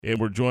And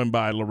we're joined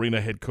by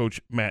Lorena head coach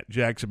Matt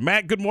Jackson.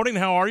 Matt, good morning.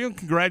 How are you?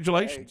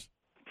 Congratulations.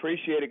 Hey,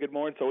 appreciate it. Good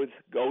morning. It's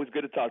always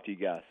good to talk to you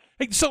guys.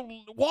 Hey, so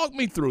walk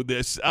me through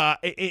this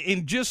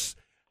and just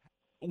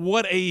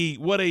what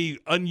a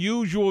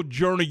unusual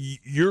journey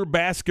your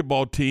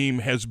basketball team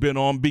has been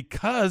on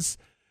because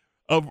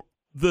of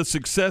the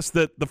success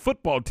that the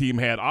football team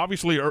had.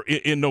 Obviously,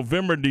 in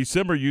November and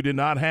December, you did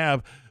not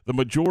have the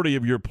majority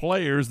of your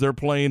players. They're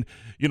playing,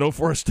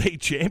 for a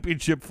state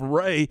championship for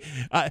Ray.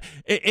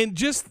 And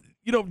just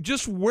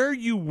where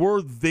you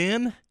were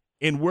then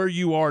and where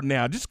you are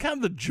now, just kind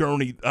of the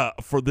journey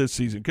for this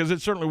season, because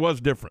it certainly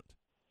was different.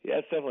 Yeah,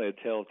 it's definitely a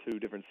tale of two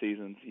different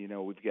seasons.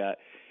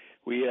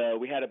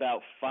 We had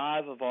about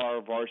 5 of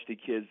our varsity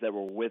kids that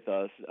were with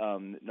us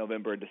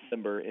November and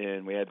December,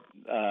 and we had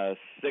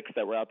 6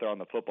 that were out there on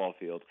the football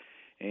field.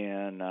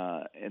 And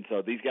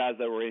so these guys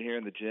that were in here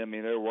in the gym,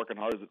 they were working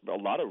hard. It was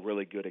a lot of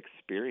really good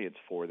experience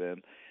for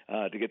them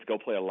to get to go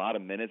play a lot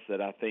of minutes that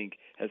I think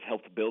has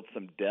helped build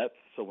some depth.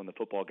 So when the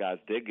football guys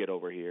did get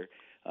over here,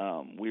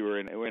 we were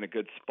in a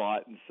good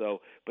spot. And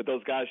so, but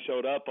those guys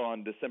showed up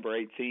on December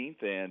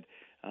 18th, and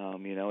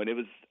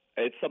and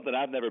it's something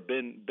I've never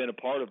been a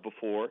part of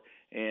before,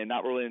 and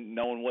not really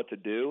knowing what to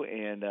do.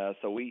 And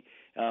so we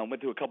went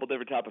through a couple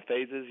different type of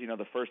phases.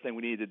 The first thing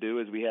we needed to do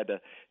is we had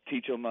to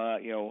teach them,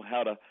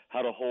 how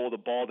to hold a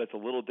ball that's a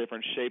little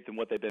different shape than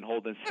what they've been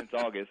holding since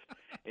August,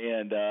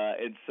 and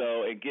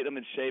get them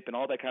in shape and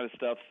all that kind of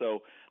stuff.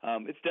 So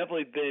it's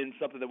definitely been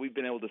something that we've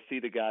been able to see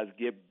the guys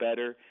get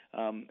better,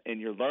 and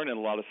you're learning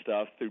a lot of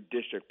stuff through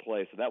district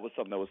play. So that was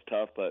something that was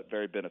tough but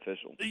very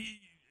beneficial.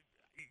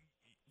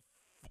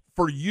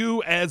 For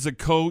you as a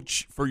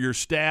coach, for your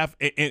staff,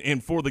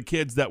 and for the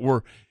kids that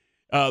were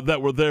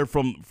there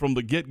from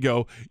the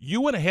get-go,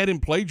 you went ahead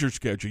and played your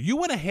schedule. You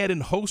went ahead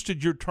and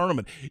hosted your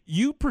tournament.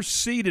 You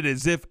proceeded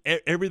as if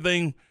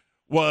everything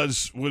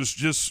was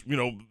just,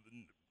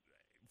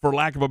 for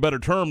lack of a better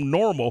term,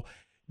 normal.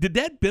 Did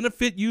that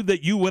benefit you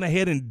that you went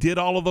ahead and did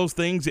all of those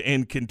things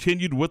and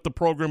continued with the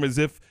program as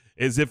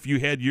if you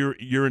had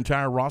your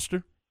entire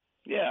roster?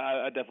 Yeah,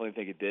 I definitely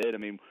think it did.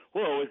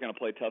 We're always going to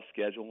play tough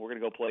schedule. We're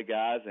going to go play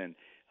guys, and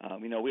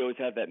we always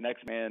have that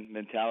next man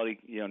mentality,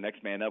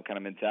 next man up kind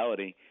of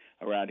mentality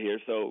around here.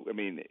 So,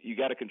 you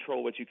got to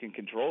control what you can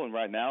control, and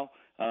right now,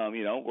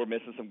 we're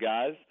missing some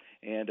guys,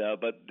 and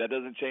but that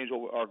doesn't change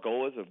what our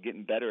goal is of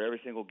getting better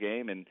every single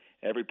game and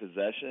every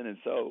possession. And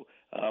so,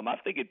 I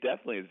think it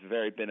definitely is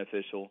very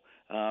beneficial.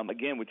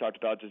 Again, we talked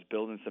about just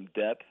building some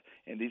depth,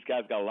 and these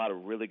guys got a lot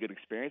of really good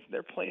experience.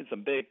 They're playing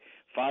some big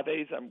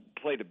 5As.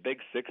 Played a big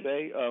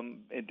 6A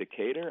in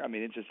Decatur.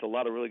 It's just a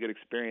lot of really good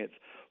experience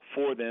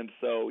for them.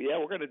 So, yeah,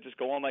 we're going to just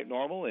go on like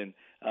normal and,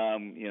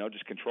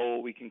 just control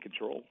what we can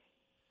control.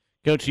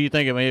 Coach, do you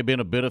think it may have been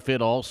a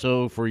benefit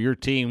also for your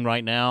team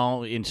right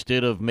now,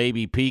 instead of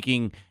maybe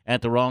peaking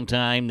at the wrong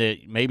time,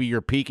 that maybe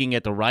you're peaking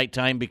at the right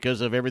time because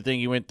of everything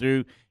you went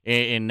through,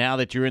 and now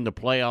that you're in the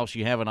playoffs,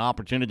 you have an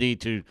opportunity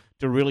to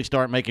really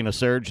start making a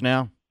surge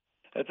now?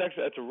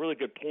 That's a really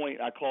good point.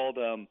 I called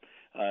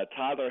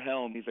Tyler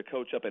Helm. He's a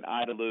coach up in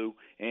Idalou,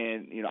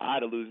 and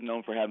Idalou's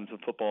known for having some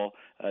football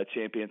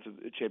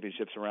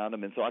championships around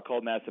him. And so I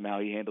called and asked him how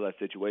he handled that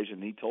situation.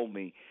 And he told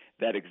me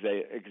that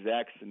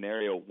exact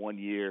scenario one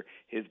year.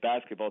 His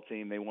basketball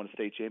team, they won a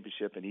state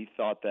championship, and he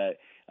thought that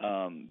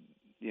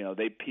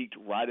they peaked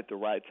right at the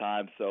right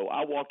time. So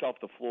I walked off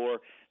the floor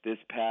this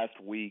past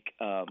week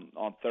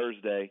on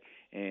Thursday,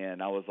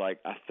 and I was like,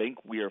 I think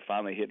we are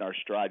finally hitting our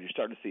stride. You're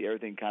starting to see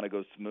everything kind of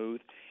go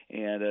smooth.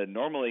 And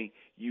normally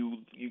you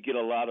get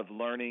a lot of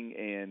learning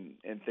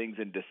and things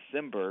in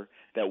December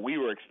that we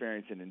were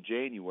experiencing in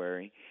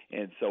January.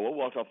 And so we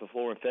walked off the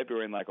floor in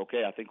February and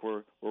okay, I think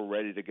we're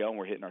ready to go and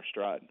we're hitting our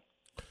stride.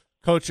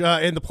 Coach,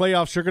 in the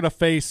playoffs, you're going to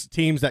face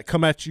teams that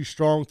come at you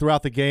strong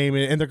throughout the game,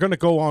 and they're going to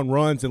go on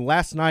runs. And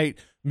last night,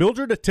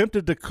 Mildred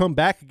attempted to come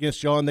back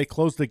against y'all, and they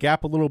closed the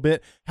gap a little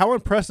bit. How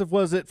impressive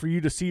was it for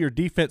you to see your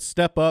defense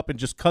step up and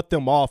just cut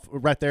them off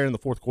right there in the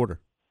fourth quarter?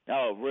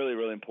 Oh, really,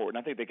 really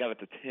important. I think they got it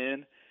to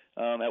 10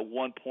 at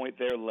one point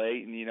there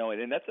late,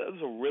 and that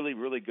was a really,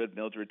 really good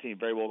Mildred team,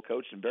 very well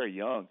coached and very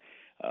young.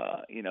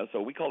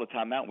 So we called a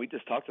timeout, and we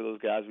just talked to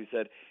those guys. We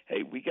said,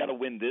 hey, we got to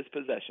win this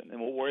possession, and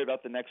we'll worry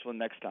about the next one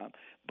next time.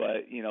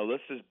 But,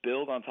 let's just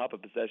build on top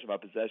of possession by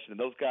possession. And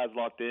those guys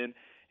locked in,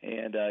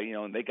 and,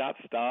 and they got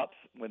stops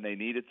when they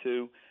needed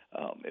to.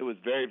 It was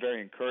very,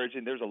 very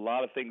encouraging. There's a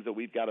lot of things that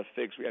we've got to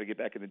fix. We got to get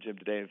back in the gym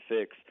today and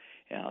fix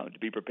to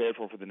be prepared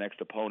for the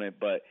next opponent.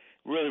 But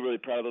really, really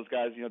proud of those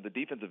guys. The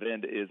defensive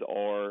end is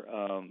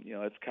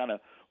it's kind of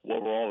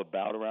what we're all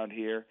about around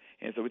here.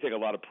 And so we take a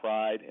lot of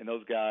pride in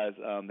those guys.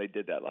 They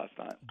did that last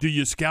night. Do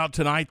you scout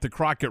tonight the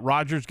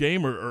Crockett-Rogers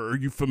game, or are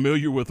you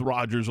familiar with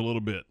Rogers a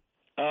little bit?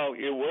 Oh,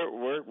 yeah,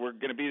 we're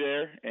going to be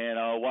there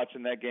and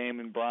watching that game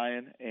in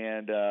Bryan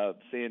and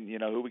seeing,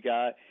 who we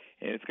got.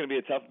 and it's going to be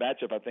a tough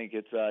matchup. I think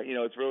it's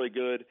it's really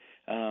good.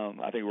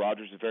 I think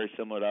Rogers is very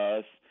similar to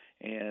us,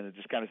 and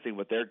just kind of seeing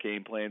what their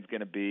game plan is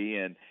going to be.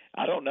 And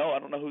I don't know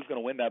who's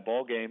going to win that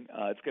ball game.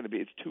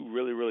 It's two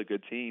really, really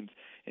good teams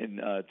in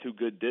two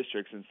good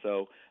districts, and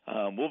so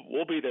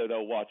we'll be there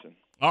though watching.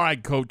 All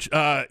right, Coach.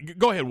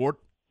 Go ahead, Ward.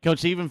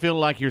 Coach, even feel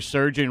like you're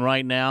surging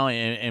right now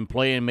and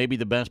playing maybe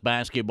the best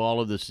basketball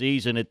of the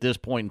season at this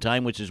point in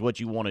time, which is what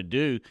you want to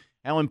do.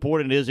 How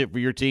important is it for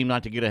your team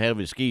not to get ahead of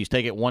its skis?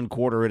 Take it one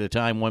quarter at a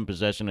time, one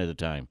possession at a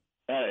time.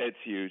 It's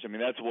huge. I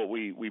mean, that's what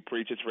we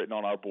preach. It's written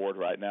on our board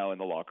right now in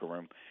the locker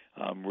room.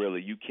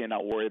 Really, you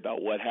cannot worry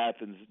about what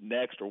happens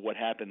next or what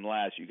happened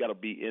last. You got to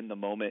be in the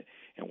moment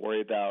and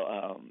worry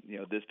about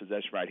this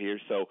possession right here.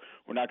 So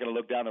we're not going to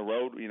look down the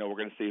road. We're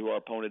going to see who our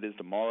opponent is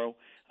tomorrow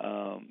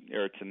or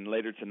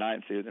later tonight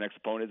and see who the next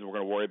opponent is. And we're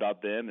going to worry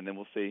about them, and then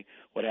we'll see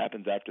what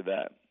happens after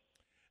that.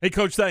 Hey,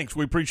 Coach, thanks.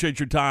 We appreciate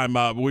your time.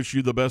 Wish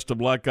you the best of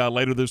luck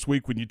later this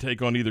week when you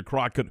take on either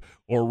Crockett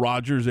or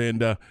Rogers,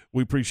 and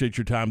we appreciate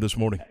your time this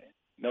morning.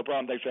 No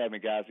problem. Thanks for having me,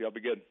 guys. Y'all be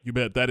good. You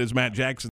bet. That is Matt Jackson.